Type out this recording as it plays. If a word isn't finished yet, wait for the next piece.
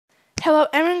Hello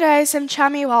everyone guys, I'm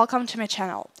Charmy, welcome to my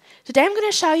channel. Today I'm going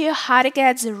to show you how to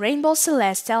get the Rainbow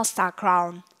Celestial Star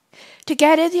Crown. To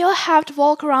get it, you'll have to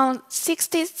walk around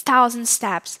 60,000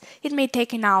 steps. It may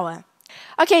take an hour.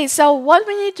 Okay, so what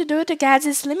we need to do to get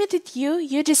this limited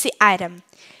UGC item.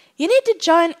 You need to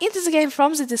join into the game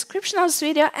from the description of this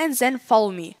video and then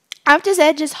follow me. After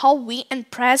that, just hold V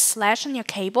and press slash on your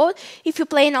keyboard if you're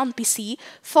playing on PC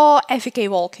for FK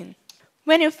walking.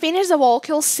 When you finish the walk,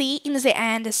 you'll see in the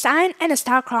end a sign and a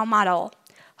star crown model.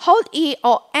 Hold E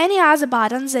or any other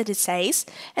buttons that it says,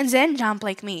 and then jump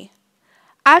like me.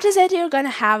 After that, you're gonna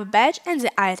have a badge and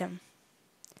the item.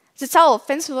 That's all,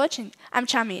 thanks for watching. I'm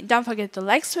Charmy, don't forget to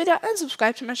like this video and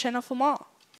subscribe to my channel for more.